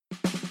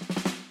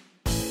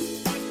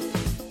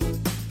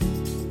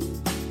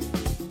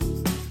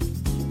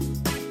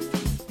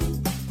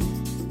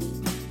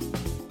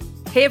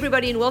Hey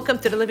everybody, and welcome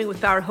to the Living with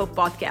Power Hope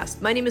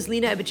podcast. My name is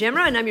Lena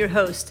Abijamra and I'm your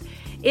host.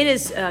 It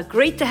is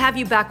great to have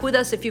you back with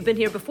us if you've been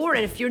here before,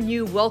 and if you're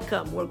new,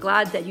 welcome. We're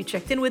glad that you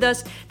checked in with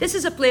us. This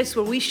is a place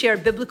where we share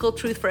biblical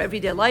truth for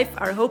everyday life.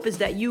 Our hope is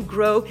that you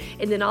grow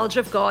in the knowledge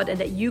of God and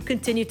that you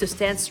continue to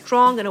stand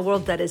strong in a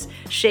world that is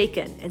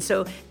shaken. And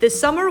so this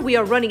summer, we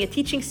are running a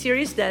teaching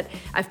series that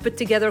I've put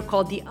together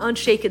called the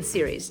Unshaken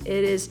series. It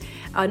is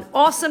an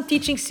awesome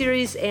teaching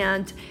series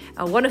and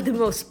one of the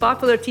most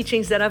popular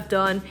teachings that I've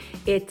done.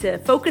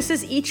 It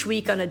focuses each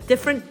week on a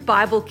different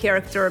Bible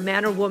character,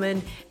 man or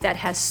woman, that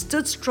has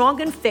stood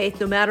strong in faith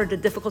no matter the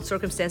difficult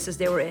circumstances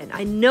they were in.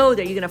 I know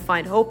that you're going to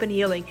find hope and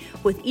healing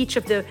with each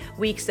of the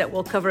weeks that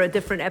we'll cover a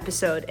different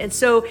episode. And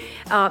so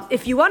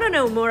if you want to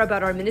know more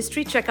about our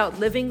ministry, check out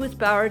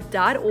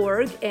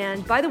livingwithpower.org.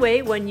 And by the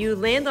way, when you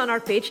land on our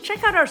page,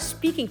 check out our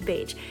speaking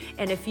page.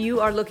 And if you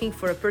are looking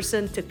for a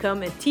person to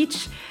come and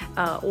teach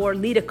or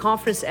lead a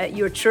conference at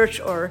your church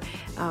or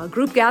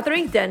group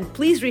gathering, then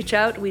please reach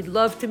out. We'd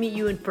love to meet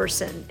you in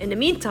person. In the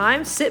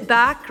meantime, sit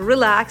back,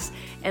 relax,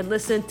 and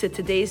listen to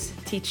today's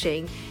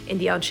teaching in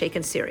the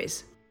Unshaken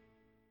series.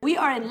 We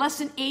are in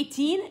lesson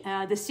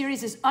 18. The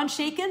series is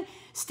Unshaken,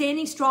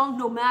 standing strong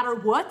no matter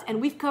what.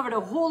 And we've covered a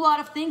whole lot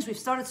of things.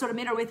 We've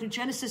made our way through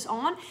Genesis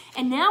on.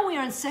 And now we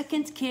are in 2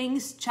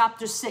 Kings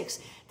chapter 6.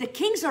 The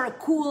Kings are a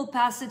cool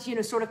passage,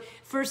 sort of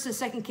 1st and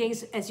 2nd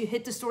Kings as you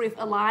hit the story of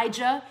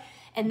Elijah.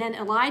 And then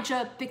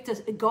Elijah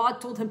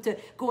God told him to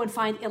go and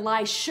find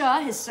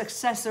Elisha, his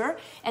successor.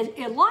 And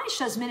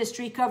Elisha's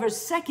ministry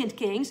covers 2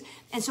 Kings.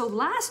 And so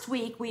last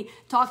week we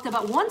talked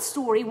about one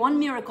story, one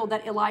miracle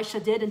that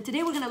Elisha did. And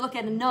today we're going to look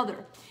at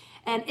another.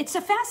 And it's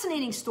a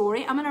fascinating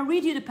story. I'm going to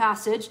read you the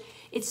passage.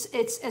 It's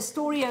a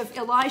story of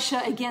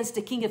Elisha against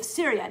the king of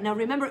Syria. Now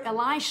remember,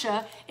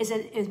 Elisha is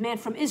a man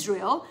from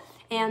Israel.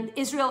 And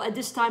Israel at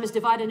this time is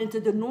divided into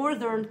the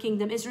northern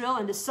kingdom, Israel,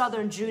 and the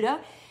southern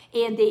Judah.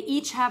 And they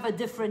each have a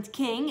different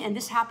king. And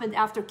this happened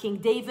after King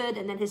David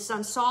and then his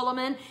son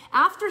Solomon.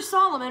 After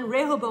Solomon,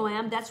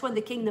 Rehoboam, that's when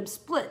the kingdom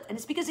split. And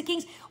it's because the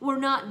kings were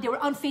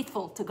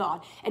unfaithful to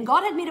God. And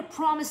God had made a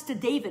promise to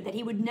David that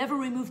he would never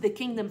remove the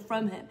kingdom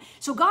from him.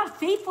 So God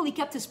faithfully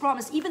kept his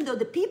promise, even though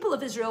the people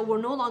of Israel were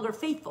no longer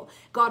faithful.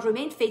 God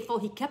remained faithful.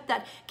 He kept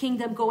that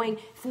kingdom going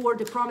for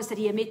the promise that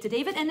he had made to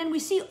David. And then we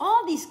see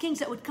all these kings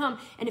that would come.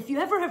 And if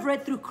you ever have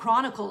read through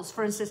Chronicles,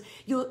 for instance,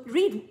 you'll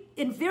read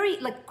in very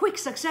quick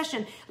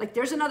succession,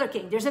 there's another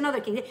king,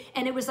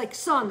 and it was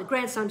son,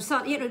 grandson,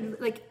 son,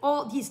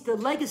 all these, the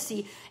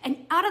legacy, and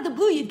out of the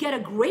blue you'd get a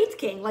great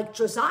king like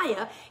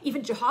Josiah.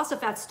 Even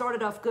Jehoshaphat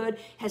started off good,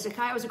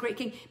 Hezekiah was a great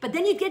king, but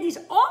then you get these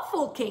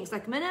awful kings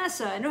like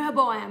Manasseh and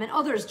Rehoboam and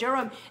others,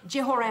 Jehoram,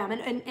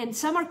 and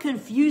some are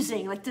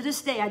confusing. To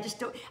this day, I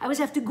always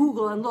have to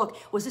Google and look,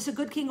 was this a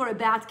good king or a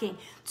bad king?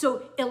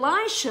 So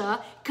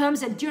Elisha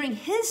comes, and during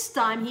his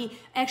time, he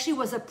actually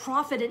was a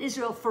prophet in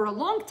Israel for a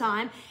long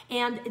time.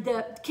 And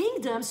the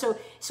kingdom, so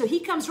he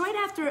comes right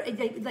after,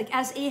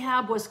 as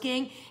Ahab was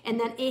king, and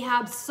then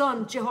Ahab's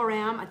son,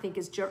 Jehoram, I think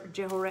is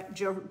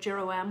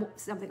Jeroam,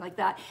 something like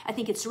that. I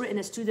think it's written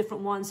as two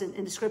different ones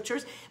in the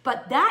scriptures.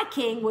 But that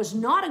king was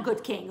not a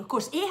good king. Of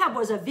course, Ahab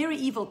was a very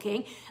evil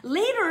king.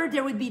 Later,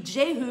 there would be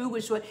Jehu,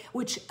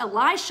 which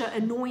Elisha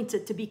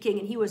anointed to be king,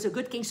 and he was a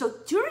good king. So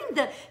during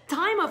the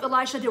time of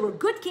Elisha, there were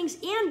good kings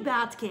and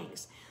bad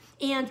kings.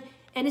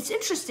 And it's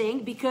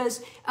interesting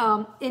because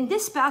in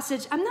this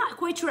passage, I'm not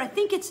quite sure. I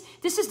think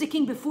this is the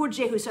king before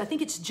Jehu, so I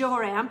think it's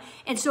Jehoram.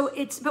 And so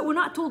but we're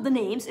not told the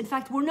names. In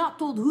fact, we're not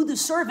told who the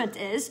servant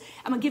is.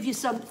 I'm going to give you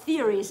some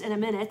theories in a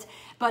minute.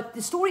 But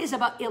the story is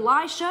about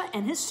Elisha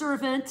and his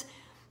servant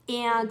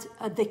and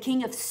the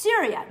king of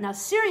Syria. Now,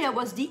 Syria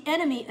was the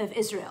enemy of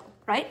Israel,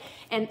 right?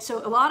 And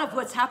so a lot of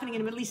what's happening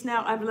in the Middle East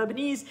now, I'm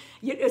Lebanese.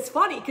 It's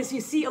funny because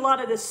you see a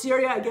lot of the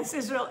Syria against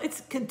Israel.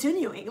 It's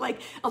continuing.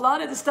 A lot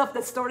of the stuff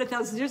that started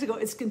thousands of years ago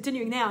is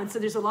continuing now. And so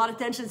there's a lot of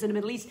tensions in the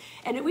Middle East.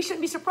 And we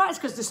shouldn't be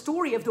surprised because the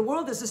story of the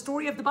world is the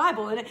story of the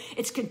Bible. And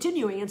it's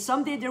continuing. And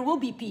someday there will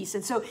be peace.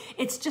 And so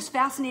it's just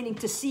fascinating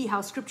to see how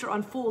Scripture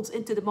unfolds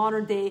into the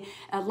modern day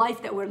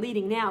life that we're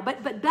leading now.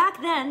 But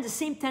back then, the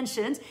same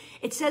tensions.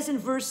 It says in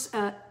verse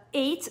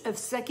 8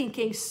 of 2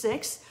 Kings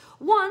 6,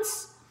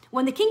 once,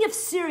 when the king of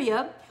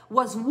Syria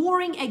was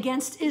warring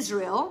against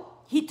Israel,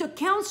 he took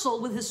counsel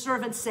with his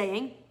servants,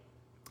 saying,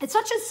 at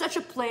such and such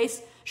a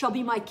place shall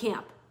be my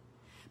camp.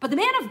 But the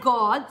man of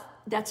God,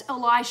 that's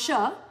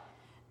Elisha,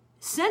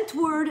 sent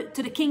word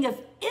to the king of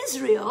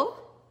Israel,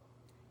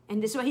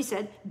 and this is what he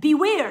said,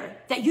 beware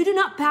that you do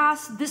not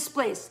pass this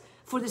place,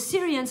 for the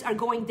Syrians are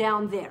going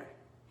down there.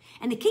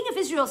 And the king of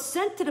Israel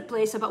sent to the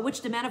place about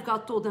which the man of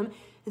God told him.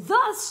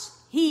 Thus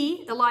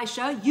he,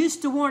 Elisha,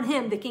 used to warn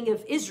him, the king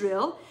of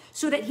Israel,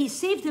 so that he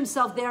saved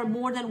himself there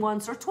more than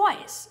once or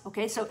twice.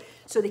 Okay, so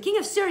the king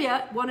of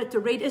Syria wanted to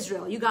raid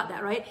Israel. You got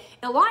that, right?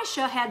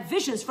 Elisha had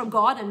visions from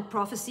God and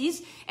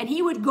prophecies, and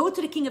he would go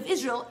to the king of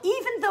Israel,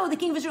 even though the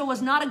king of Israel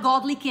was not a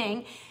godly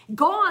king,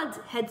 God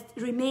had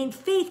remained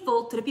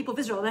faithful to the people of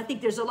Israel. And I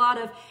think there's a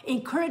lot of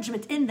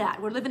encouragement in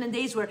that. We're living in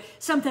days where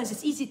sometimes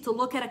it's easy to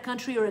look at a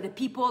country or at a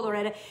people or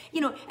at a,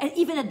 and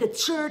even at the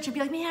church and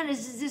be like, man,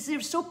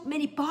 there's so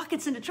many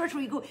pockets in the church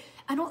where you go,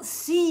 I don't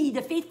see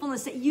the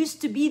faithfulness that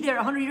used to be there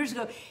 100 years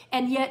ago.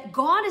 And yet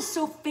God is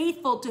so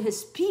faithful to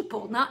his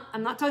people.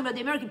 I'm not talking about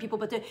the American people,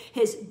 but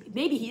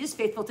maybe he is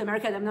faithful to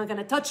America. I'm not going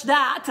to touch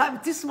that.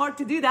 I'm too smart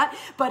to do that.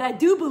 But I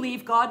do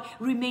believe God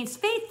remains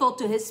faithful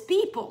to his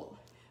people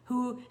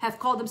who have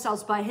called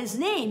themselves by his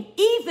name,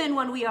 even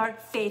when we are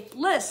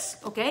faithless,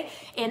 okay?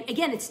 And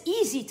again, it's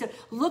easy to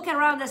look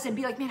around us and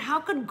be like, man, how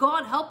could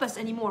God help us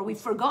anymore? We've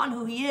forgotten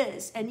who he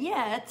is. And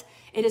yet,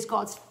 it is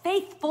God's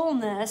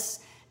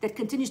faithfulness that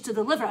continues to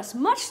deliver us.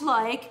 Much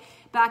like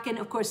back in,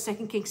 of course,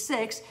 2 Kings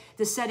 6,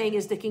 the setting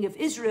is the king of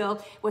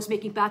Israel was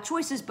making bad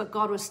choices, but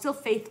God was still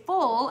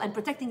faithful and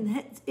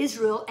protecting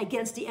Israel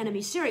against the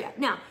enemy Syria.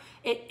 Now,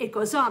 it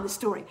goes on, the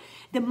story.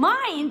 The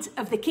mind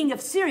of the king of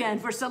Syria in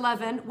verse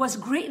 11 was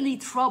greatly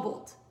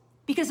troubled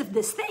because of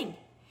this thing.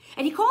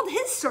 And he called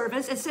his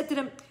servants and said to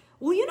them,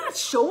 will you not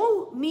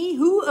show me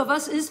who of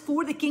us is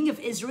for the king of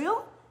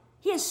Israel?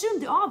 He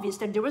assumed the obvious,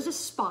 that there was a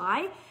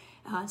spy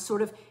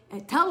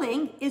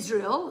telling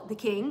Israel, the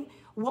king,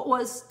 what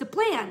was the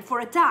plan for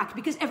attack.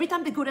 Because every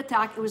time they go to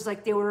attack, it was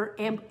like there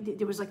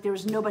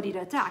was nobody to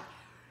attack.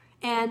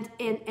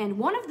 And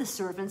one of the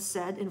servants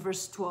said in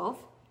verse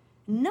 12,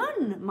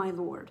 none, my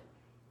lord,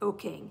 O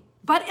king,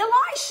 but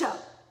Elisha,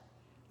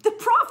 the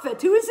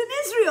prophet who is in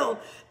Israel,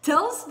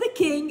 tells the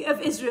king of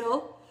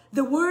Israel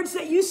the words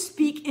that you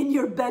speak in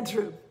your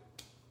bedroom.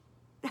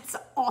 That's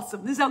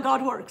awesome. This is how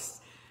God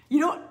works. You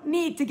don't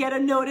need to get a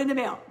note in the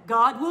mail.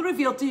 God will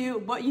reveal to you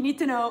what you need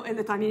to know in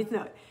the time you need to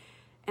know it.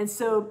 And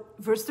so,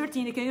 verse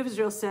 13, the king of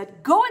Israel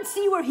said, go and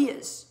see where he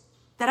is,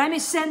 that I may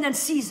send and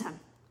seize him.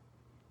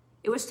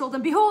 It was told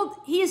him, behold,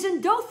 he is in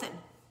Dothan.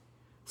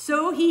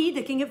 So he,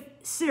 the king of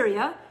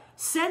Syria,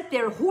 sent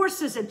their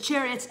horses and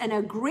chariots and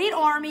a great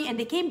army, and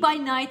they came by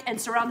night and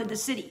surrounded the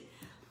city.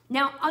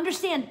 Now,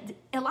 understand,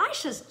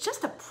 Elisha's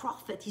just a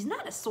prophet. He's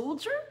not a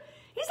soldier.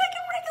 He's like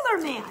a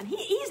regular man.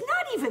 He's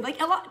not even,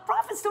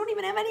 prophets don't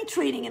even have any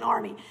training in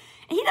army.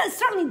 And he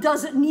certainly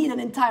doesn't need an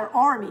entire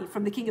army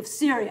from the king of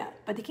Syria.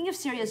 But the king of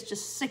Syria is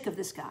just sick of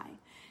this guy.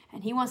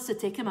 And he wants to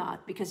take him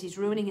out because he's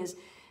ruining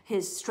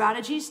his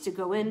strategies to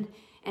go in.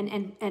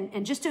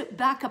 And just to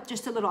back up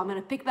just a little, I'm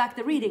going to pick back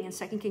the reading in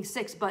 2 Kings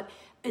 6. But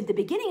at the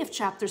beginning of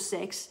chapter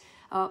 6,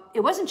 it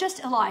wasn't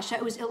just Elisha.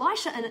 It was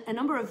Elisha and a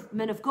number of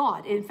men of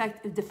God. In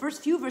fact, the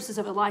first few verses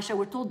of Elisha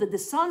were told that the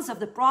sons of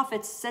the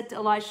prophets said to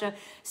Elisha,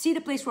 see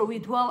the place where we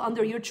dwell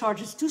under your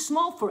charge is too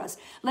small for us.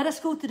 Let us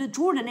go to the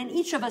Jordan and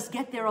each of us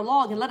get there a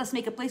log and let us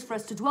make a place for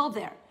us to dwell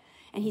there.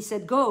 And he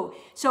said, go.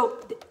 So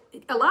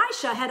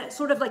Elisha had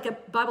sort of like a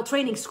Bible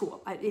training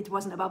school. It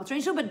wasn't a Bible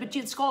training school, but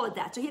you'd call it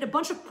that. So he had a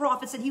bunch of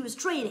prophets that he was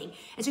training.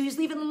 And so he was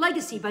leaving a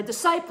legacy by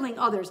discipling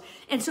others.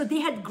 And so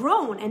they had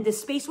grown, and the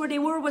space where they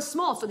were was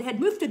small. So they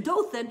had moved to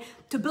Dothan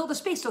to build a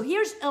space. So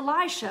here's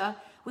Elisha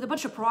with a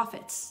bunch of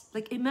prophets.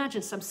 Like,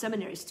 imagine some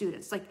seminary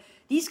students. Like,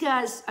 these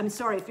guys, I'm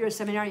sorry if you're a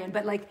seminarian,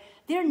 but like,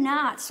 they're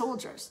not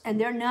soldiers.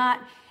 And they're not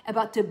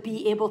about to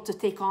be able to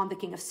take on the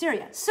king of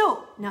Syria.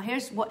 So now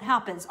here's what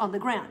happens on the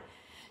ground.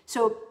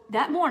 So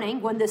that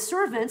morning, when the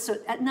servants, so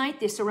at night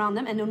they surround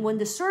them, and then when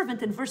the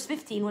servant, in verse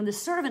 15, when the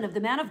servant of the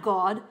man of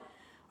God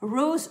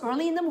rose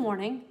early in the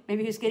morning,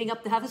 maybe he was getting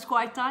up to have his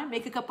quiet time,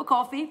 make a cup of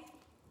coffee.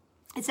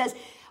 It says,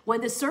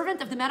 when the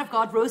servant of the man of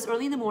God rose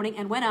early in the morning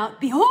and went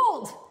out,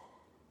 behold,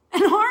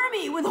 an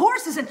army with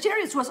horses and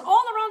chariots was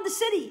all around the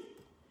city.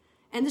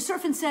 And the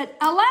servant said,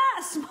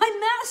 alas,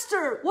 my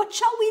master, what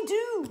shall we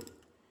do?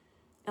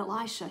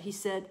 Elisha, he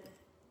said,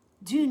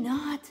 do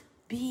not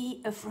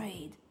be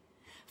afraid.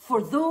 For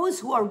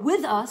those who are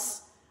with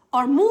us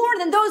are more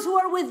than those who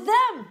are with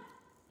them.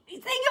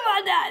 Think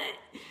about that.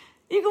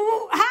 You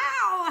go,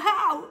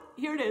 how?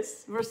 Here it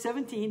is, verse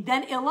 17.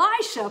 Then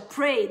Elisha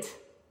prayed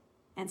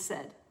and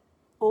said,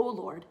 O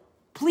Lord,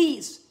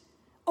 please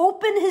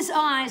open his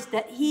eyes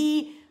that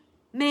he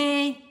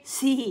may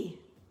see.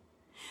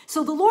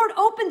 So the Lord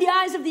opened the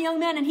eyes of the young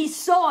man, and he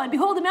saw, and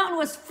behold, the mountain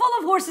was full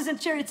of horses and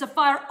chariots of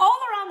fire all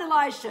around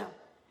Elisha.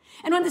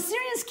 And when the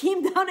Syrians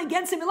came down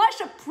against him,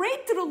 Elisha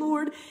prayed to the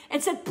Lord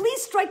and said,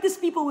 please strike this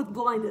people with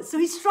blindness. So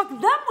he struck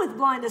them with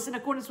blindness in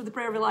accordance with the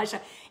prayer of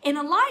Elisha. And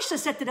Elisha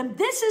said to them,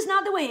 this is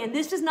not the way, and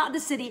this is not the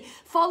city.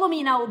 Follow me,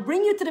 and I will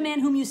bring you to the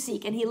man whom you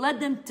seek. And he led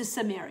them to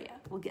Samaria.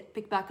 We'll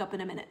pick back up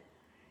in a minute.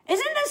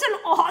 Isn't this an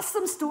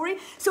awesome story?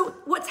 So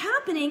what's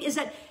happening is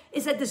that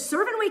the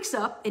servant wakes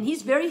up, and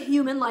he's very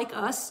human like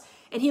us,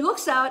 and he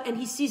looks out and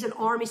he sees an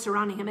army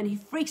surrounding him and he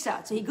freaks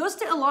out. So he goes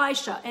to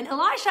Elisha, and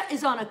Elisha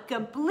is on a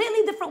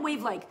completely different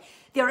wavelength.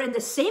 They're in the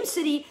same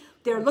city.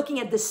 They're looking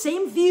at the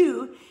same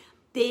view.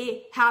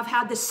 They have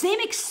had the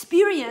same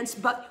experience,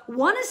 but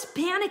one is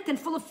panicked and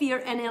full of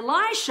fear, and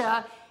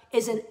Elisha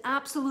is in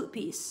absolute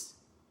peace.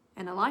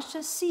 And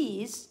Elisha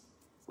sees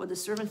what the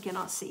servant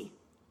cannot see.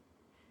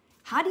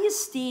 How do you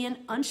stand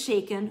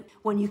unshaken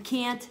when you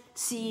can't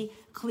see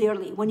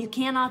clearly, when you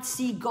cannot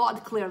see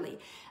God clearly?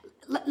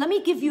 let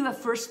me give you a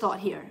first thought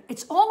here.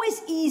 It's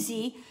always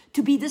easy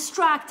to be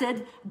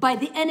distracted by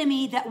the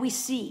enemy that we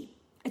see.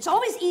 It's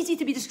always easy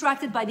to be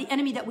distracted by the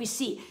enemy that we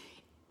see.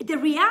 The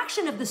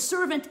reaction of the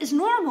servant is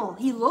normal.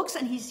 He looks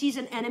and he sees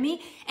an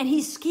enemy and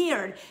he's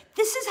scared.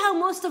 This is how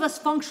most of us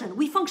function.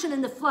 We function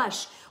in the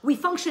flesh. We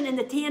function in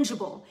the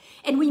tangible.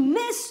 And we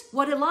miss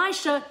what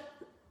Elisha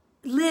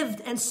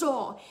lived and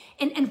saw.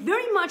 And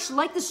very much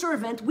like the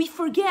servant, we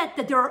forget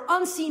that there are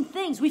unseen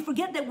things. We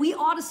forget that we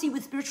ought to see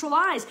with spiritual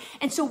eyes.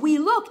 And so we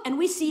look and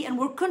we see and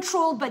we're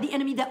controlled by the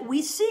enemy that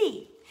we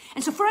see.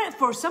 And so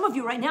for some of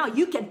you right now,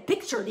 you can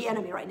picture the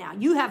enemy right now.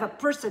 You have a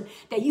person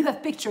that you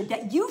have pictured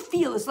that you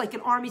feel is like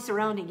an army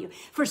surrounding you.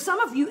 For some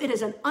of you, it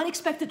is an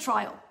unexpected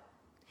trial.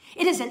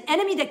 It is an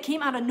enemy that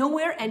came out of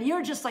nowhere and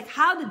you're just like,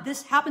 how did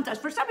this happen to us?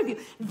 For some of you,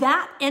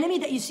 that enemy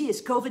that you see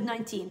is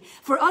COVID-19.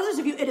 For others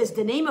of you, it is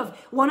the name of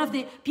one of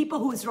the people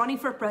who is running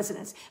for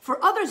president. For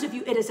others of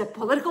you, it is a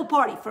political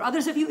party. For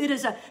others of you, it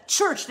is a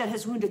church that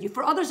has wounded you.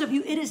 For others of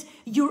you, it is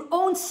your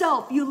own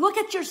self. You look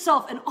at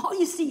yourself and all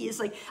you see is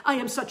like, I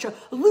am such a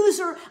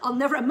loser. I'll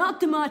never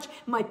amount to much.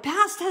 My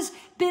past has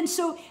been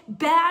so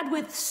bad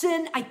with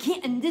sin. I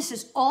can't, and this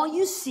is all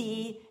you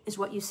see is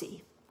what you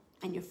see.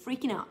 And you're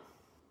freaking out.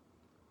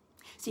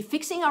 See,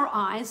 fixing our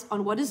eyes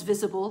on what is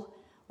visible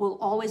will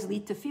always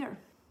lead to fear.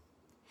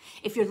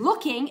 If you're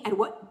looking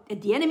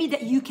at the enemy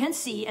that you can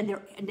see, and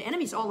the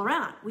enemy's all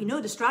around, we know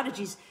the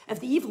strategies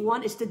of the evil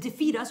one is to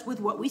defeat us with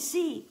what we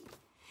see.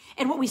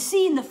 And what we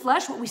see in the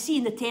flesh, what we see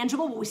in the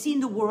tangible, what we see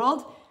in the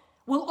world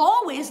will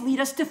always lead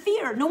us to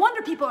fear. No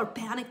wonder people are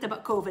panicked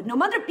about COVID. No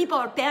wonder people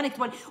are panicked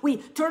when we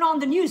turn on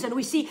the news and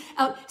we see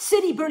a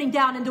city burning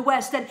down in the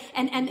West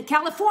and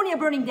California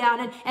burning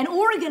down and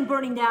Oregon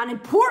burning down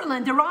and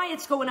Portland, the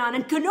riots going on,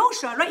 and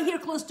Kenosha, right here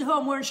close to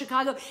home. We're in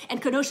Chicago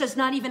and Kenosha is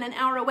not even an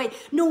hour away.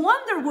 No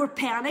wonder we're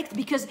panicked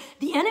because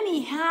the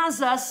enemy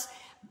has us.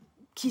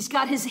 He's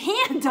got his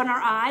hand on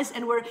our eyes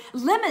and we're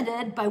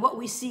limited by what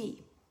we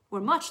see.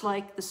 We're much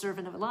like the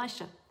servant of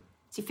Elisha.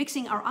 See,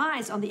 fixing our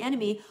eyes on the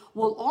enemy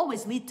will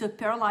always lead to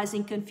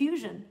paralyzing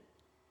confusion.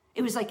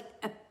 It was like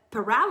a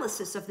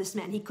paralysis of this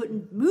man. He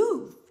couldn't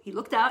move. He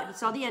looked out, he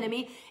saw the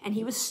enemy, and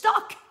he was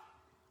stuck.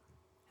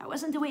 That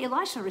wasn't the way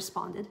Elisha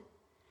responded.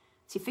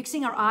 See,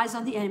 fixing our eyes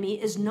on the enemy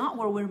is not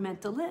where we're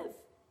meant to live.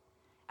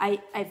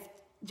 I've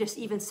just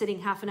even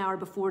sitting half an hour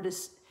before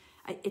this,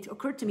 it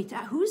occurred to me,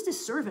 who is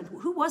this servant?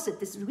 Who was it?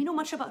 Do we know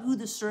much about who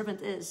this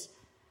servant is?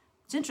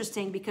 It's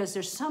interesting because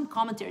there's some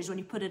commentaries when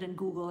you put it in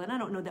Google, and I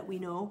don't know that we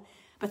know,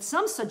 but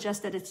some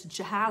suggest that it's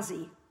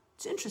Gehazi.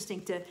 It's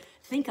interesting to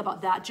think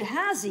about that.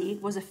 Gehazi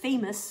was a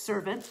famous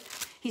servant.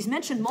 He's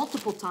mentioned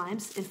multiple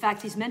times. In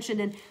fact, he's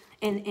mentioned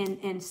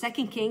in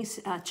 2 Kings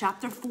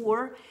chapter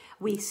 4.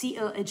 We see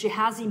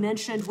Gehazi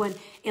mentioned when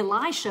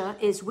Elisha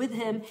is with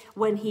him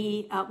when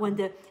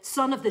the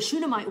son of the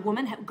Shunammite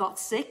woman got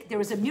sick. There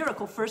was a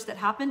miracle first that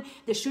happened.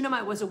 The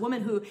Shunammite was a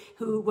woman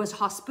who was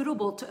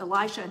hospitable to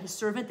Elisha and his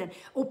servant and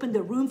opened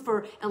the room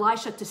for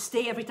Elisha to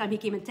stay every time he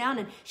came in town.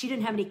 And she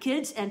didn't have any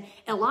kids. And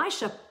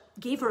Elisha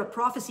gave her a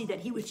prophecy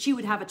that she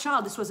would have a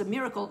child. This was a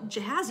miracle.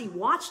 Gehazi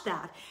watched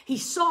that. He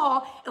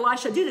saw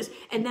Elisha do this.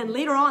 And then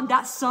later on,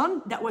 that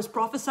son that was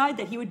prophesied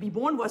that he would be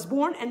born was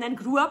born and then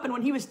grew up. And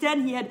when he was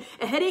 10, he had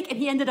a headache and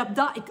he ended up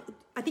dying.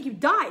 I think he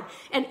died.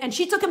 And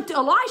she took him to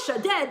Elisha,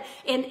 dead.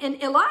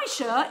 And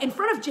Elisha, in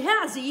front of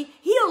Gehazi,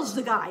 heals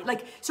the guy.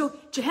 So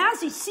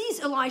Gehazi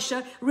sees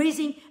Elisha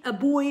raising a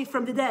boy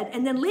from the dead.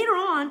 And then later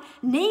on,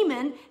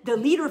 Naaman, the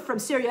leader from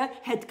Syria,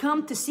 had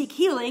come to seek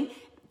healing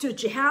to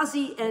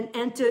Gehazi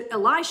and to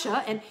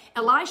Elisha, and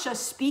Elisha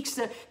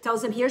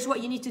tells him, here's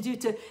what you need to do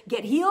to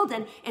get healed.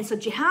 And so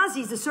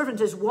Gehazi, the servant,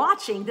 is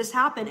watching this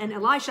happen, and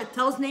Elisha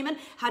tells Naaman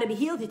how to be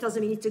healed. He tells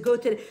him you need to go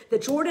to the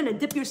Jordan and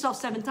dip yourself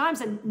 7 times,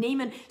 and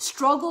Naaman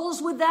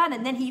struggles with that,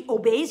 and then he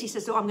obeys. He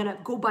says, I'm going to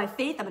go by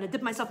faith. I'm going to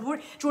dip myself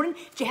in Jordan.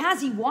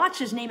 Gehazi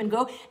watches Naaman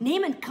go.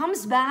 Naaman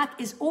comes back,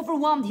 is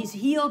overwhelmed. He's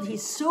healed.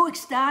 He's so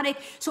ecstatic.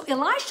 So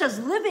Elisha's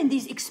living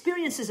these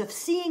experiences of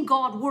seeing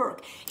God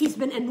work. He's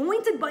been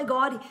anointed by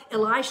God.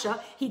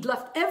 Elisha, he'd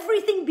left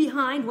everything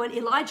behind when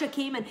Elijah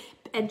came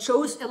and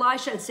chose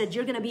Elisha and said,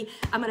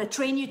 I'm going to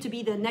train you to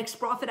be the next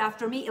prophet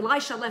after me.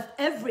 Elisha left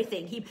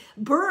everything. He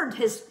burned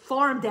his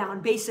farm down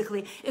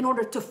basically in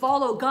order to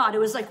follow God. It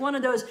was like one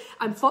of those,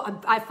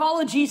 I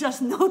follow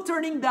Jesus, no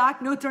turning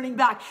back, no turning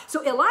back.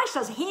 So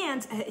Elisha's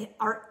hands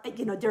are,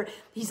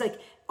 he's like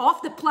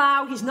off the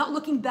plow. He's not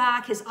looking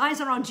back. His eyes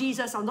are on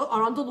Jesus,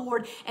 are on the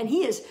Lord, and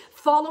he is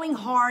following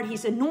hard.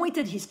 He's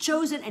anointed, he's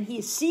chosen, and he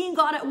is seeing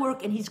God at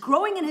work, and he's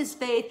growing in his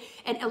faith.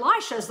 And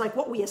Elisha is like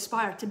what we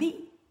aspire to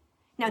be.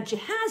 Now,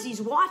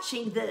 Gehazi's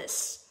watching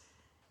this,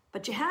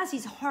 but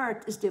Gehazi's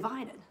heart is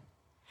divided.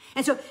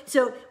 And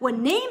so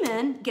when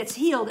Naaman gets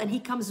healed and he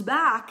comes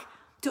back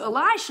to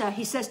Elisha,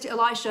 he says to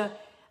Elisha,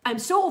 I'm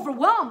so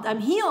overwhelmed.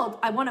 I'm healed.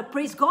 I want to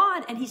praise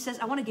God. And he says,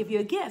 I want to give you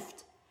a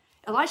gift.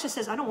 Elisha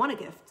says, I don't want a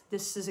gift.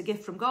 This is a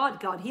gift from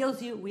God. God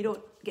heals you. We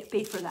don't get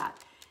paid for that.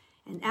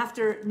 And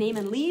after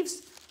Naaman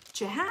leaves,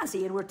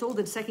 Gehazi, and we're told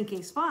in 2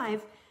 Kings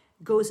 5,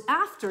 goes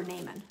after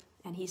Naaman.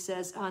 And he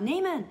says,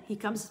 Naaman. He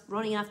comes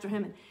running after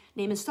him, and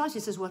Naaman stops. He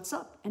says, what's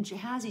up? And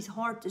Gehazi's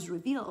heart is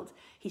revealed.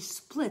 He's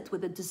split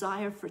with a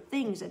desire for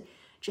things. And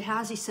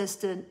Gehazi says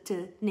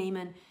to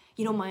Naaman,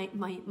 you know, my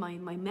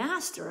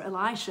master,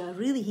 Elisha,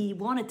 really, he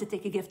wanted to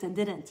take a gift and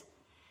didn't.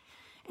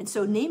 And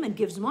so Naaman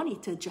gives money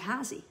to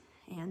Gehazi.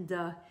 And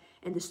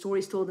the story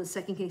is told in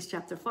 2 Kings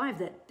chapter 5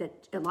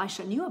 that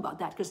Elisha knew about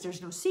that, because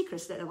there's no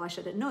secrets that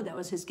Elisha didn't know. That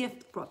was his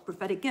gift,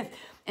 prophetic gift.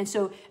 And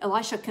so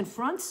Elisha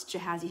confronts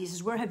Gehazi. He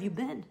says, where have you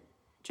been,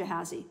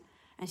 Gehazi?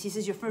 And he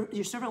says,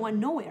 your servant went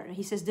nowhere. And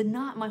he says,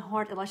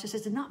 Elisha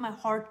says, did not my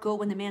heart go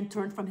when the man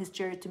turned from his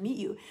chariot to meet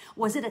you?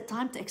 Was it a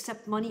time to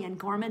accept money and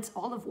garments,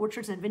 olive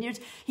orchards and vineyards?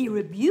 He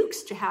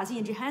rebukes Gehazi,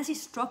 and Gehazi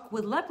struck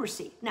with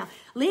leprosy. Now,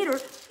 later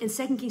in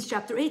 2 Kings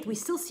chapter 8, we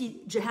still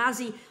see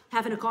Gehazi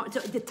having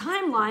the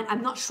timeline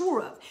I'm not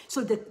sure of.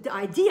 So the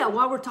idea,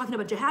 while we're talking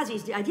about Gehazi,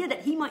 is the idea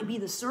that he might be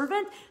the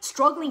servant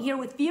struggling here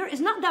with fear is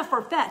not that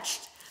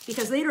far-fetched.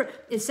 Because later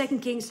in 2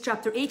 Kings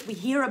chapter 8, we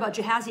hear about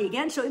Gehazi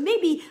again. So it may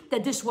be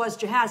that this was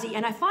Gehazi.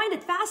 And I find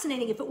it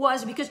fascinating if it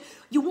was, because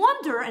you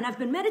wonder, and I've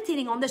been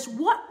meditating on this,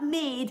 what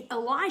made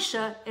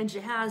Elisha and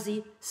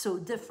Gehazi so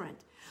different?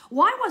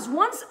 Why was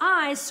one's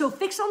eyes so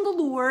fixed on the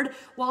Lord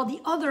while the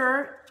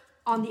other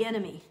on the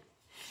enemy?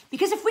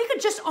 Because if we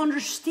could just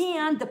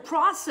understand the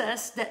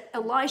process that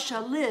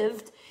Elisha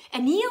lived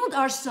and yield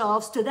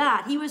ourselves to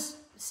that, he was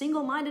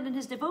single-minded in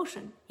his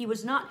devotion. He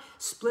was not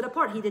split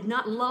apart. He did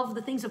not love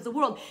the things of the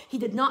world. He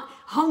did not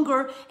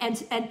hunger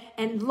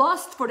and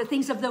lust for the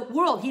things of the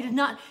world. He did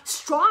not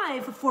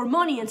strive for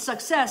money and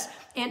success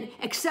and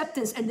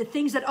acceptance and the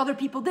things that other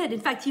people did. In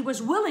fact, he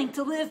was willing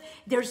to live.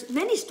 There's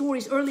many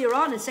stories earlier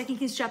on in 2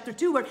 Kings chapter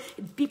 2 where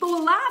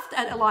people laughed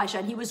at Elisha,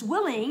 and he was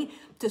willing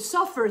to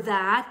suffer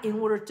that in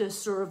order to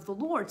serve the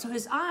Lord. So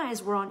his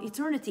eyes were on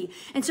eternity.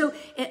 And so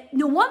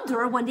no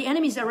wonder when the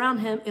enemies around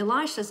him,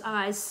 Elisha's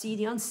eyes see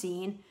the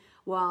unseen,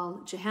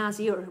 while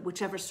Gehazi, or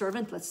whichever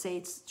servant, let's say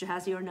it's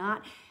Gehazi or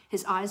not,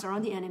 his eyes are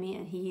on the enemy,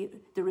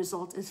 and the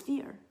result is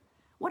fear.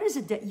 What is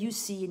it that you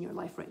see in your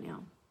life right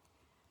now?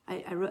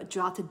 I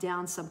jotted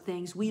down some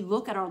things. We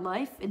look at our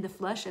life in the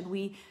flesh and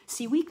we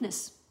see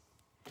weakness.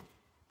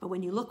 But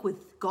when you look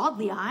with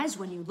godly eyes,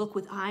 when you look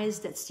with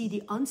eyes that see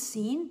the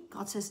unseen,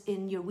 God says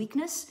in your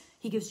weakness,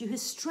 he gives you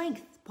his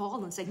strength.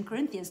 Paul in 2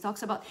 Corinthians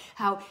talks about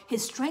how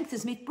his strength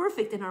is made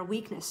perfect in our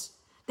weakness.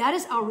 That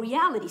is our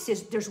reality. He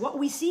says there's what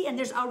we see and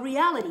there's our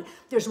reality.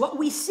 There's what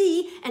we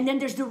see and then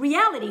there's the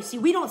reality. See,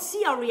 we don't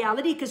see our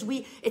reality because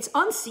it's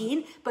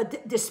unseen,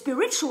 but the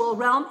spiritual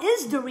realm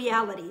is the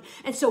reality.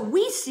 And so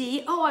we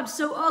see, oh, I'm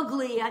so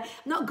ugly. I'm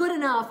not good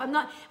enough. I'm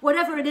not,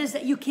 whatever it is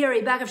that you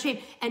carry, bag of shame.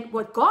 And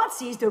what God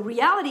sees, the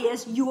reality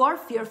is you are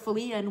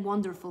fearfully and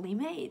wonderfully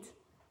made.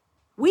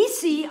 We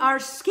see our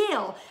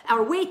scale,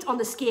 our weight on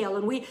the scale,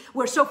 and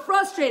we're so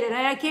frustrated.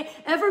 I can't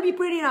ever be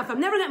pretty enough. I'm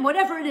never that,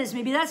 whatever it is.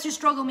 Maybe that's your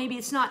struggle, maybe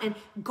it's not. And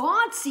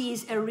God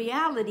sees a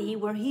reality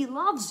where he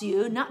loves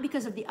you, not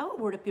because of the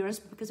outward appearance,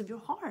 but because of your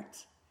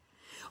heart.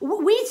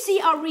 We see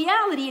our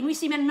reality and we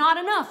see, man, not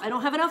enough. I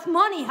don't have enough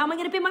money. How am I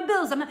going to pay my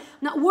bills? I'm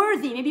not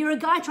worthy. Maybe you're a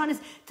guy trying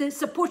to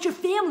support your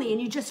family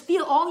and you just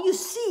feel all you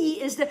see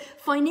is the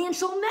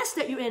financial mess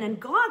that you're in. And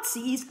God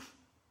sees,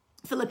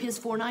 Philippians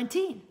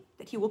 4:19,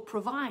 that he will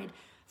provide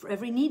for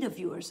every need of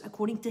yours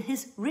according to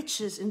his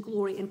riches and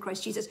glory in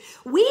Christ Jesus.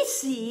 We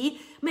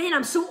see, man,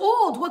 I'm so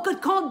old. What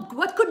could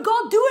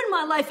God do in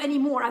my life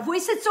anymore? I've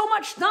wasted so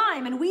much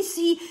time. And we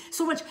see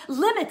so much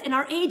limit in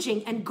our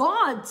aging. And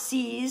God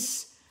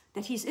sees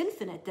that he's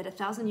infinite, that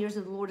 1,000 years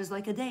in the Lord is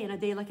like a day, and a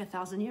day like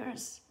 1,000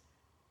 years.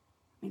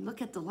 I mean,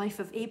 look at the life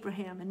of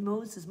Abraham and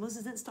Moses.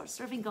 Moses didn't start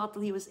serving God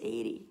till he was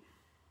 80.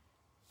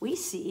 We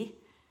see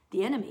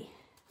the enemy,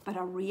 but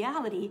our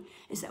reality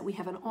is that we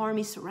have an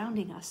army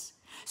surrounding us.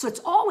 So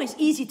it's always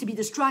easy to be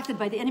distracted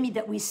by the enemy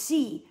that we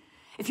see.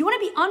 If you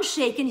want to be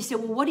unshaken, you say,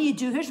 well, what do you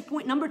do? Here's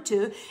point number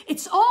 2.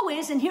 It's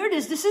always, and here it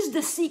is, this is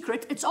the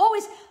secret. It's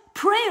always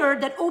prayer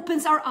that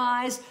opens our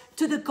eyes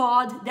to the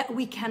God that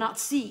we cannot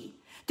see.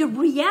 The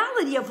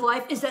reality of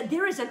life is that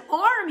there is an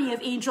army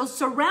of angels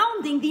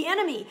surrounding the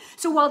enemy.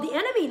 So while the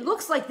enemy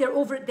looks like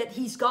that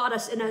he's got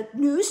us in a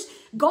noose,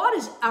 God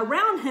is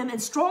around him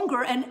and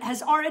stronger and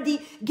has already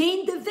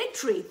gained the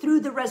victory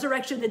through the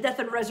resurrection, the death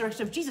and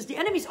resurrection of Jesus. The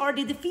enemy's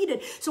already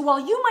defeated. So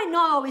while you might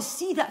not always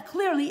see that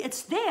clearly,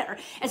 it's there.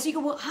 And so you go,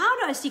 well, how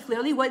do I see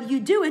clearly? Well,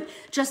 you do it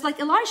just like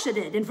Elisha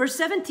did. In verse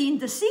 17,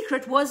 the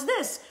secret was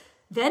this.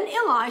 Then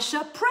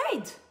Elisha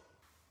prayed.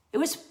 It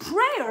was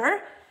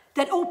prayer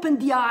that opened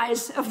the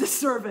eyes of the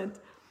servant.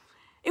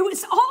 It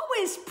was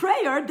always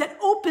prayer that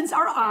opens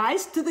our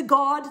eyes to the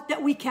God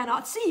that we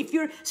cannot see. If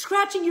you're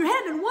scratching your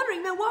head and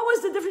wondering, man, what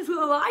was the difference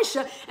between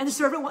Elisha and the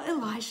servant? Well,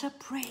 Elisha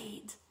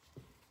prayed.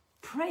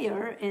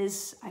 Prayer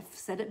is, I've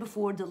said it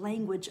before, the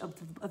language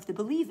of the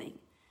believing.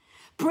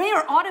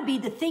 Prayer ought to be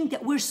the thing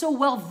that we're so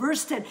well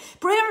versed in.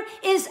 Prayer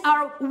is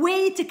our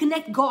way to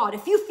connect God.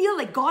 If you feel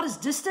like God is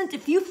distant,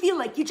 if you feel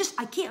like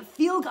I can't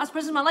feel God's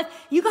presence in my life,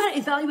 you got to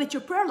evaluate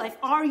your prayer life.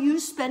 Are you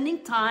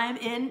spending time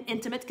in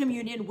intimate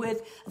communion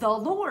with the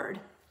Lord?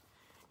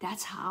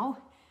 That's how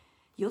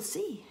you'll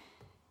see.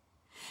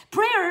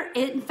 Prayer,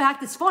 in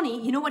fact, it's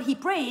funny. You know what he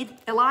prayed,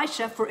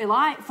 Elisha, for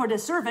the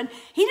servant?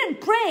 He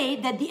didn't pray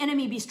that the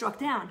enemy be struck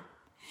down.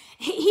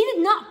 He did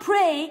not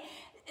pray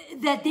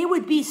that they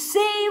would be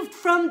saved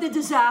from the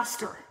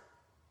disaster.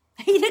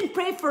 He didn't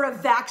pray for a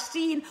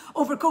vaccine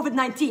over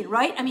COVID-19,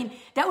 right? I mean,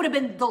 that would have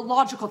been the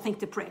logical thing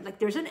to pray. Like,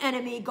 there's an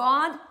enemy.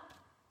 God,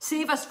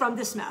 save us from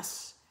this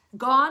mess.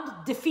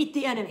 God, defeat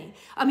the enemy.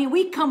 I mean,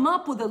 we come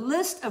up with a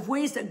list of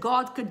ways that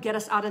God could get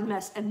us out of the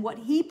mess. And what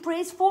he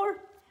prays for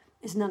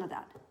is none of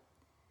that.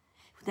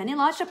 Then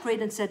Elisha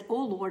prayed and said,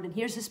 "Oh Lord," and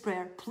here's his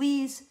prayer,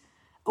 "please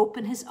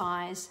open his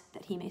eyes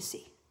that he may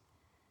see."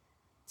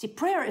 See,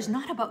 prayer is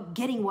not about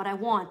getting what I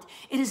want.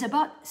 It is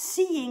about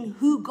seeing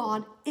who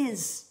God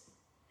is.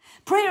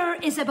 Prayer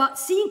is about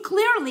seeing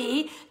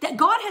clearly that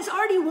God has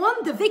already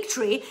won the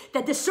victory,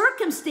 that the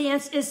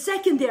circumstance is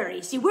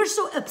secondary. See, we're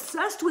so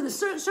obsessed with the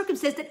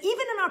circumstance that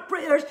even in our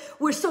prayers,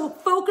 we're so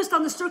focused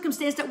on the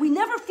circumstance that we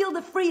never feel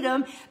the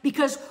freedom,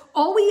 because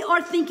all we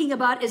are thinking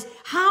about is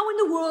how in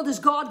the world is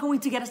God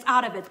going to get us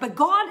out of it? But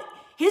God,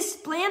 his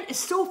plan is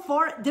so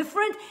far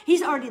different.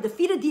 He's already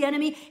defeated the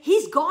enemy.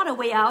 He's got a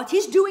way out.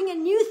 He's doing a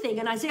new thing.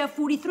 In Isaiah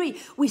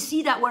 43, we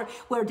see that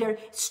where they're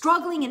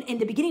struggling. In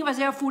the beginning of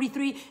Isaiah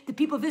 43, the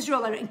people of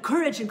Israel are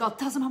encouraged, and God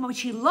tells them how much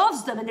he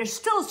loves them. And they're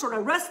still sort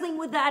of wrestling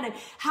with that. And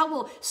how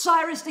will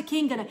Cyrus the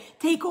king going to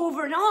take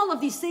over? And all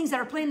of these things that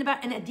are playing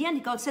about. And at the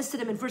end, God says to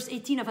them in verse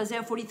 18 of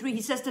Isaiah 43,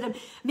 he says to them,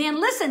 "Man,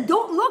 listen,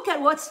 don't look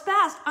at what's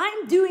past.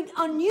 I'm doing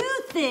a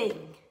new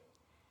thing.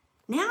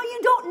 Now you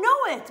don't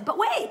know it, but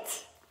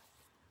wait."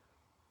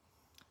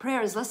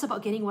 Prayer is less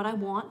about getting what I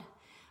want,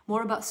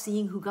 more about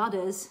seeing who God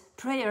is.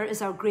 Prayer is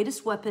our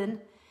greatest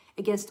weapon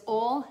against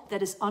all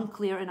that is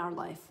unclear in our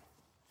life.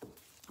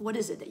 What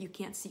is it that you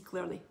can't see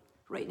clearly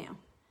right now?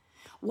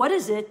 What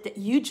is it that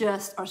you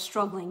just are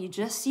struggling? You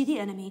just see the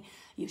enemy.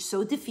 You're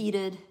so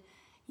defeated.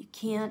 You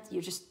can't,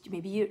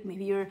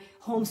 maybe you're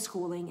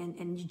homeschooling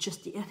and you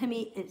just, the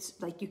enemy, it's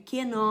like you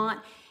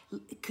cannot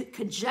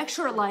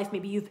conjecture a life.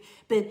 Maybe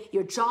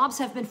your jobs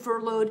have been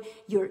furloughed.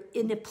 You're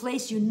in a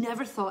place you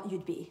never thought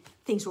you'd be.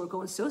 Things were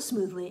going so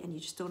smoothly and you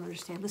just don't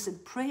understand. Listen,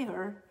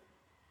 prayer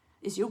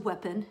is your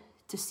weapon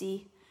to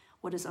see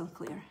what is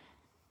unclear.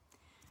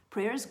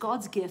 Prayer is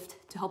God's gift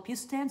to help you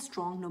stand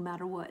strong no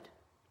matter what.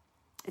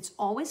 It's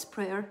always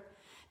prayer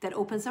that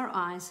opens our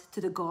eyes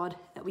to the God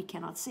that we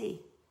cannot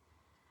see.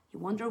 You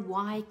wonder,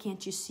 why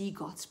can't you see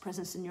God's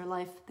presence in your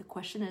life? The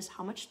question is,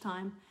 how much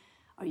time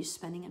are you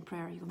spending in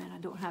prayer? You go, "Man, I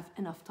don't have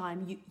enough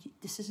time."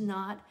 This is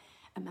not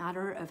a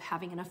matter of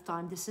having enough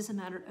time. This is a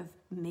matter of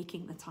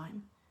making the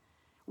time.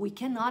 We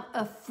cannot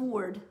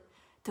afford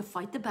to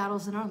fight the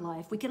battles in our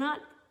life. We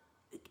cannot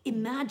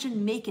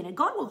imagine making it.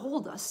 God will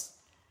hold us.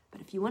 But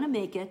if you want to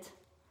make it,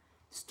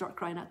 start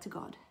crying out to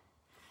God.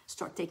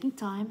 Start taking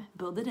time,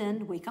 build it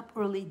in, wake up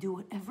early, do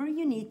whatever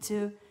you need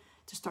to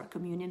start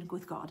communion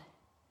with God.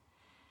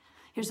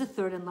 Here's the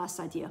third and last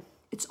idea.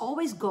 It's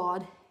always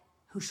God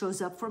who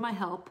shows up for my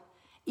help,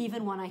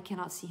 even when I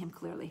cannot see him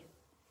clearly.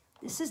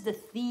 This is the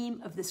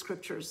theme of the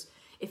scriptures.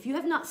 If you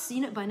have not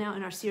seen it by now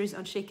in our series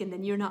Unshaken,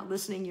 then you're not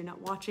listening, you're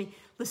not watching.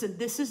 Listen,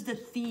 this is the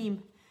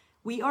theme.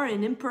 We are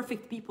an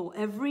imperfect people.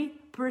 Every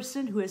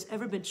person who has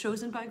ever been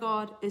chosen by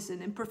God is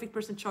an imperfect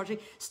person.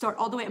 Start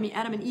all the way,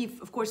 Adam and Eve,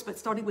 of course, but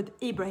starting with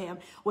Abraham,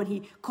 when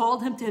he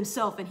called him to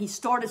himself and he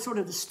started sort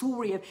of the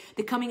story of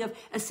the coming of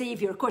a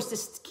savior. Of course,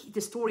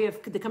 the story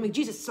of the coming of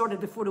Jesus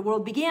started before the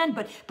world began,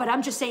 but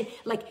I'm just saying,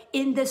 like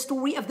in the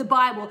story of the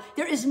Bible,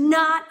 there is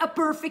not a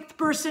perfect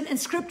person in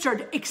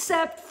scripture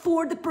except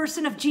for the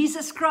person of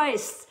Jesus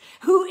Christ,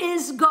 who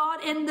is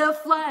God in the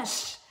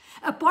flesh.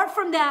 Apart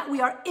from that, we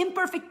are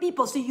imperfect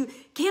people. So you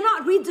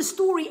cannot read the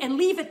story and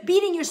leave it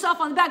beating yourself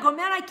on the back, going,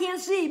 "Man, I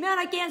can't see, man,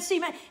 I can't see,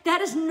 man."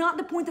 That is not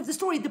the point of the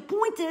story. The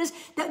point is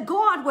that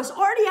God was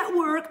already at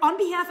work on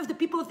behalf of the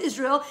people of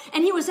Israel,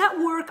 and he was at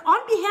work on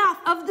behalf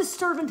of the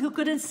servant who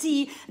couldn't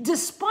see,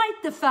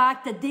 despite the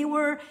fact that they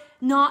were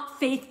not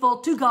faithful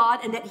to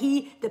God, and that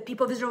the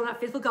people of Israel were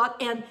not faithful to God,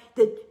 and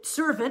the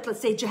servant,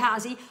 let's say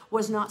Gehazi,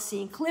 was not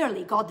seeing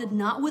clearly. God did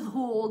not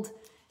withhold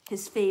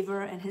his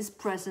favor and his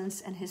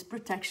presence and his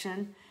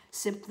protection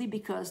simply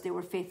because they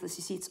were faithless.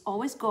 You see, it's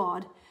always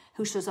God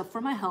who shows up for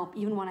my help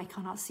even when I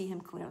cannot see him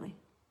clearly.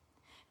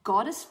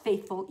 God is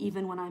faithful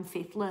even when I'm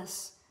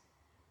faithless.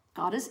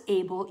 God is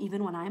able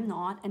even when I'm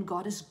not, and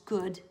God is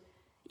good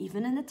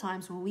even in the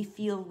times when we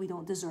feel we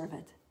don't deserve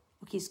it.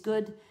 Look, he's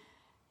good.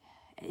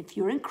 If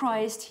you're in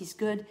Christ, he's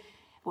good.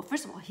 Well,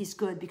 first of all, he's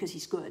good because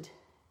he's good.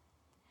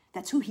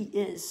 That's who he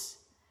is.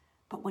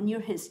 But when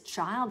you're his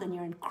child and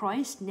you're in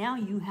Christ, now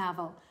you have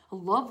a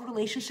love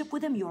relationship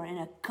with him. You are in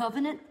a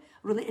covenant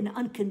an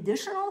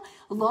unconditional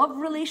love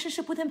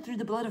relationship with him through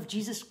the blood of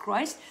Jesus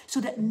Christ, so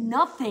that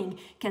nothing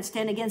can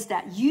stand against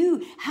that.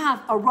 You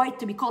have a right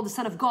to be called the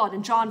Son of God.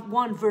 In John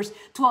 1 verse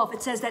 12,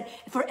 it says that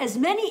for as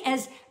many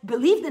as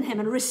believed in him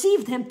and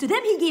received him, to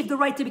them he gave the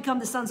right to become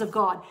the sons of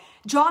God.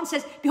 John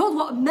says, behold,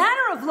 what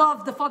manner of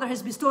love the Father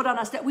has bestowed on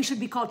us, that we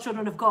should be called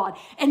children of God.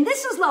 And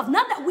this is love,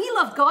 not that we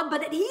loved God, but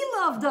that he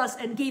loved us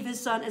and gave his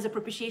son as a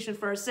propitiation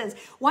for our sins.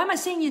 Why am I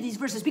saying you these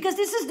verses? Because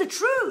this is the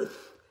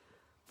truth.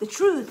 The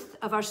truth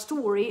of our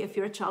story, if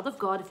you're a child of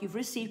God, if you've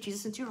received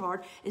Jesus into your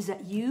heart, is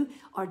that you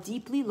are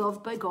deeply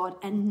loved by God,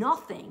 and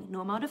nothing,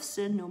 no amount of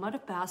sin, no amount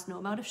of past, no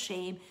amount of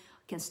shame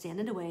can stand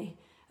in the way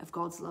of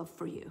God's love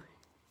for you.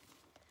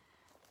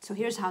 So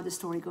here's how the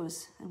story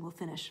goes, and we'll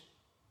finish.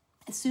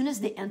 As soon as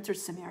they entered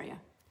Samaria,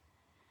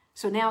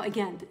 so now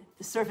again,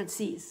 the servant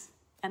sees,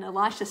 and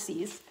Elisha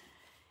sees,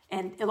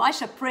 and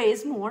Elisha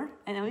prays more,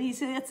 and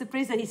that's the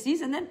praise that he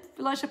sees, and then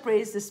Elisha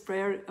prays this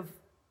prayer of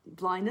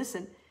blindness.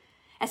 And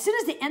as soon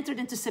as they entered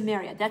into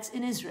Samaria, that's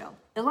in Israel,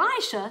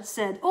 Elisha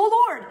said,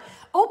 "O Lord,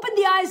 open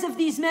the eyes of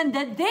these men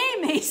that they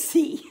may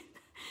see."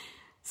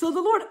 So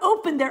the Lord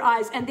opened their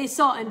eyes, and they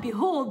saw, and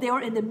behold, they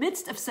were in the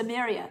midst of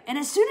Samaria. And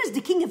as soon as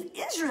the king of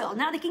Israel,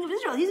 now the king of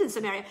Israel, he's in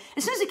Samaria.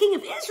 As soon as the king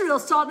of Israel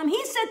saw them,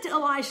 he said to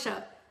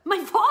Elisha,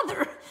 "My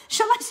father,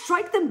 shall I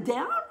strike them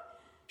down?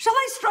 Shall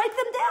I strike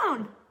them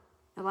down?"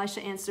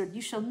 Elisha answered,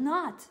 "You shall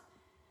not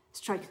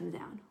strike them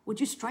down.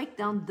 Would you strike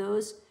down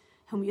those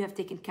whom you have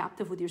taken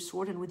captive with your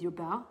sword and with your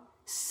bow?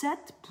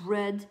 Set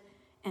bread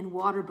and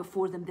water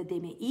before them, that they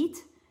may eat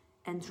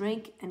and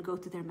drink and go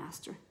to their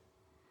master."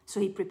 So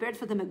he prepared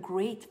for them a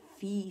great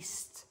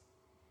feast.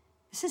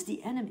 This is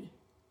the enemy.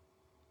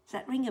 Does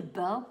that ring a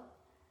bell?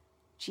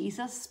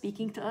 Jesus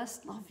speaking to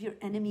us, love your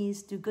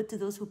enemies, do good to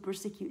those who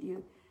persecute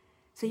you.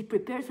 So he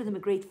prepared for them a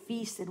great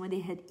feast, and when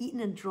they had eaten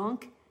and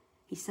drunk,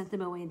 he sent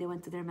them away and they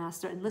went to their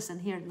master. And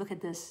listen here, look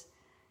at this.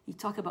 You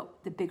talk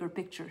about the bigger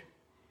picture.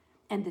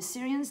 And the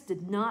Syrians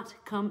did not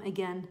come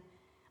again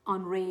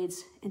on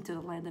raids into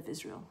the land of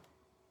Israel.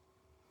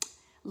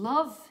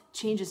 Love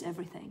changes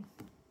everything.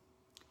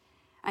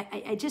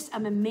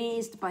 I'm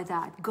amazed by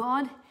that.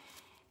 God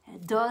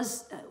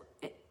does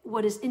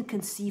what is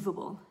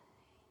inconceivable.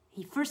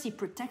 He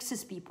protects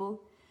his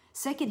people.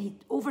 Second, he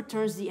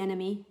overturns the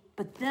enemy.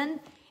 But then,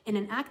 in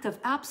an act of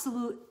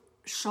absolute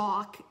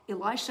shock,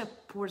 Elisha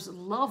pours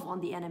love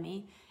on the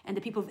enemy, and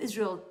the people of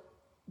Israel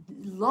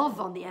love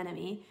on the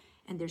enemy,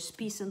 and there's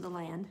peace in the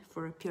land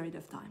for a period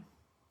of time.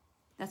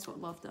 That's what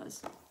love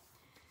does.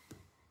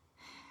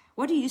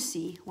 What do you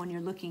see when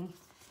you're looking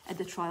at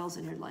the trials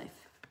in your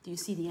life? Do you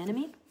see the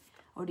enemy,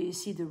 or do you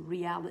see the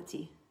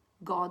reality,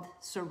 God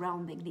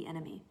surrounding the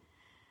enemy?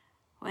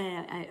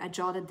 I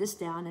jotted this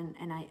down,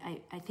 and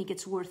I think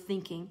it's worth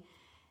thinking.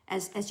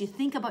 As you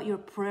think about your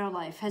prayer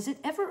life, has it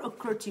ever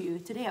occurred to you?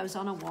 Today I was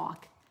on a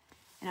walk,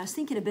 and I was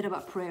thinking a bit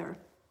about prayer.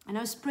 And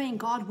I was praying,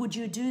 God, would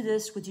you do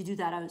this? Would you do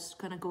that? I was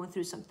kind of going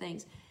through some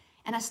things.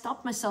 And I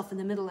stopped myself in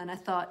the middle, and I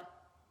thought,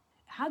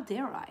 how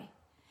dare I?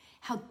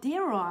 How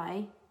dare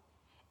I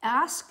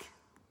ask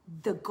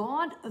the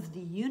God of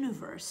the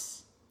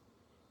universe,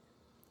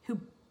 who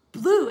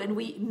blew and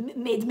we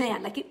made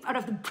man, like out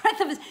of the breath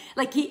of his,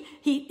 like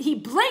he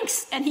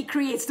blinks and he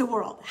creates the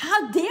world.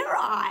 How dare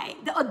I,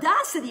 the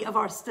audacity of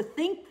ours to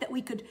think that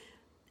we could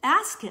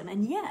ask him.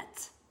 And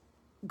yet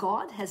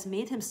God has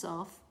made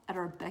himself at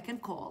our beck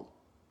and call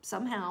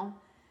somehow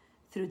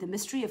through the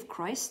mystery of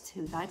Christ,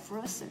 who died for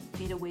us and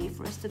made a way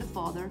for us to the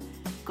Father.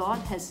 God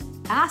has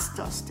asked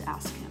us to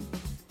ask him.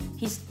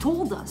 He's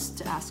told us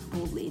to ask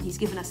boldly, and he's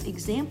given us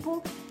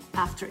example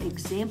after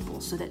example,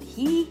 so that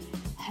he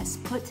has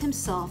put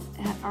himself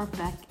at our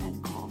beck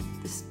and call.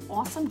 This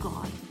awesome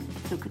God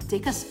who could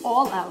take us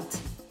all out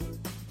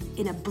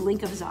in a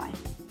blink of his eye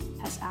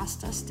has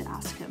asked us to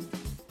ask him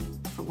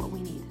for what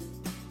we need.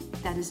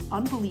 That is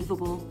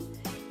unbelievable,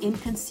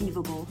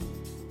 inconceivable,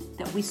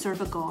 that we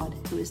serve a God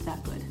who is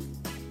that good.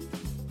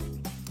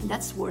 And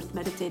that's worth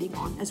meditating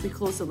on as we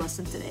close the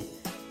lesson today.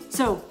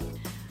 So,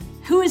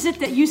 who is it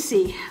that you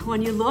see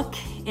when you look,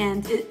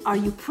 and are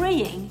you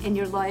praying in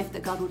your life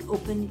that God would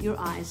open your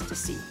eyes to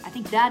see? I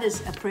think that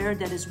is a prayer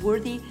that is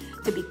worthy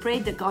to be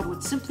prayed, that God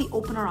would simply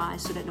open our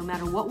eyes so that no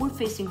matter what we're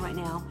facing right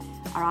now,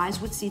 our eyes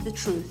would see the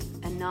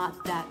truth and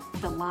not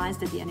the lies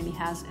that the enemy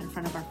has in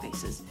front of our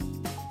faces.